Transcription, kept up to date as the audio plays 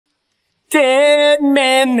Dead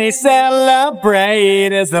men, they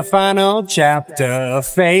celebrate as the final chapter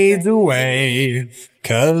fades away,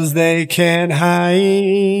 'cause they can't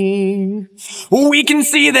hide. We can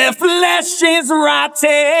see their flesh is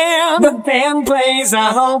rotting. The band plays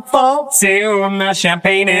a hopeful tune. The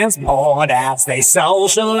champagne is poured as they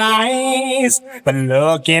socialize. But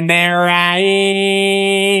look in their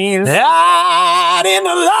eyes, out in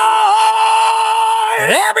the light.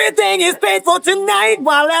 Everything is paid for tonight,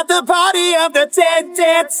 while at the party of the dead,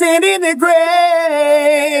 dancing in the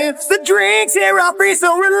graves. The drinks here are free,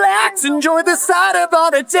 so relax, enjoy the sight of all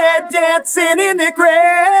the dead dancing in the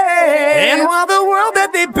graves. And while the world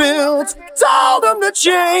that they built told them to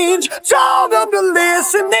change, told them to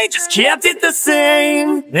listen, they just kept it the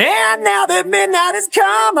same. And now that midnight has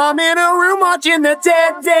come, I'm in a room watching the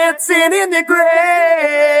dead dancing in the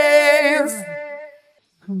graves.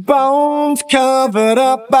 Bones covered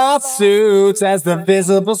up by suits as the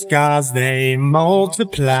visible scars they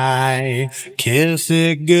multiply. Kiss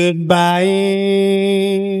it goodbye.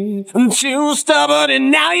 Too stubborn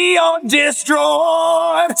and now you're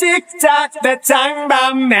destroyed. Tick-tock, the time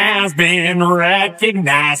bomb has been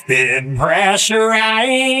recognized, been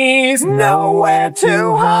pressurized. Nowhere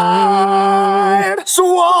to hide.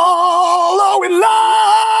 Swallow it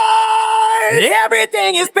live.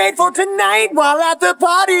 Everything is paid for tonight, while at the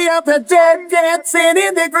party of the dead, dancing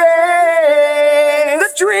in the grave. The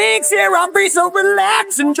drinks here are free, so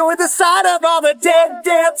relax, enjoy the sight of all the dead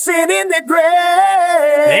dancing in the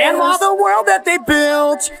grave. And while the world that they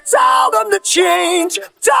built told them to change,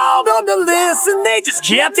 told them to listen, they just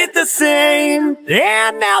kept it the same.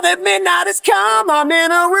 And now that midnight has come, I'm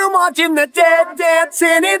in a room watching the dead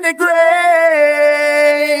dancing in the grave.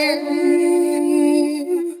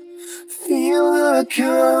 Feel the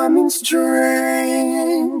coming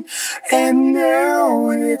strain, and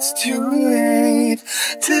now it's too late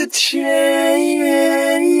to change.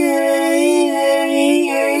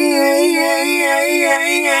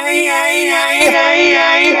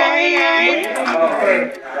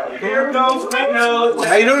 Here goes Windows.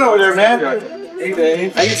 How you doing over there, man? Hey,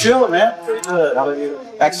 Dave. How you feeling, man? Pretty good. How about you?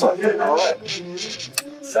 Excellent. All right.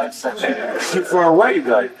 Too far away, you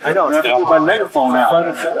guys. I know. I have to put my megaphone out.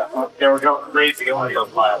 Yeah, we're going crazy. I want to go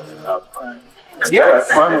live. Yeah,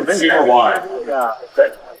 I'm busy for a while. Yeah.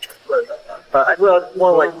 Well,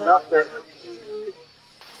 more like nothing.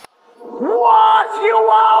 What you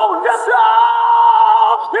want to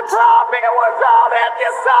solve? You probably was all that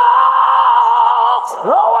you saw.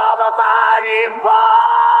 Oh, I'm a mighty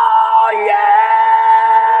ball, yeah.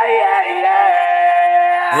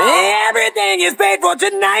 Everything is paid for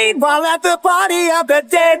tonight, while at the party of the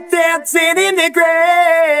dead, dancing in the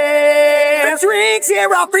grave. The drinks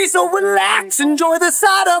here are free, so relax, enjoy the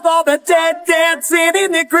sight of all the dead, dancing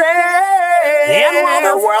in the grave. And while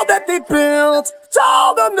the world that they built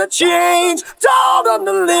told them to change, told them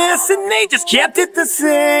to listen, they just kept it the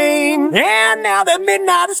same. And now that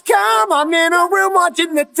midnight has come, I'm in a room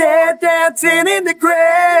watching the dead, dancing in the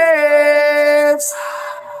graves.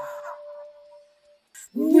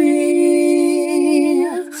 We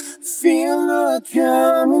feel the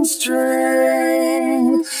coming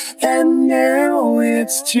strain, and now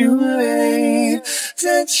it's too late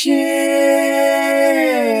to change.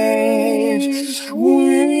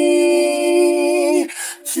 We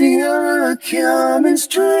feel the coming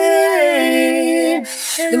strain,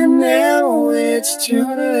 and now it's too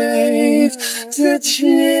late to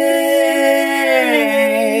change.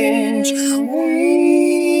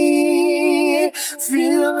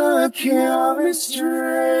 Feel the coming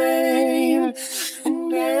strain, and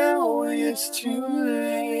now it's too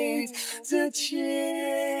late to change.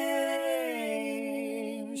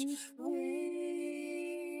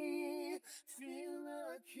 We feel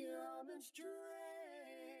the coming strain.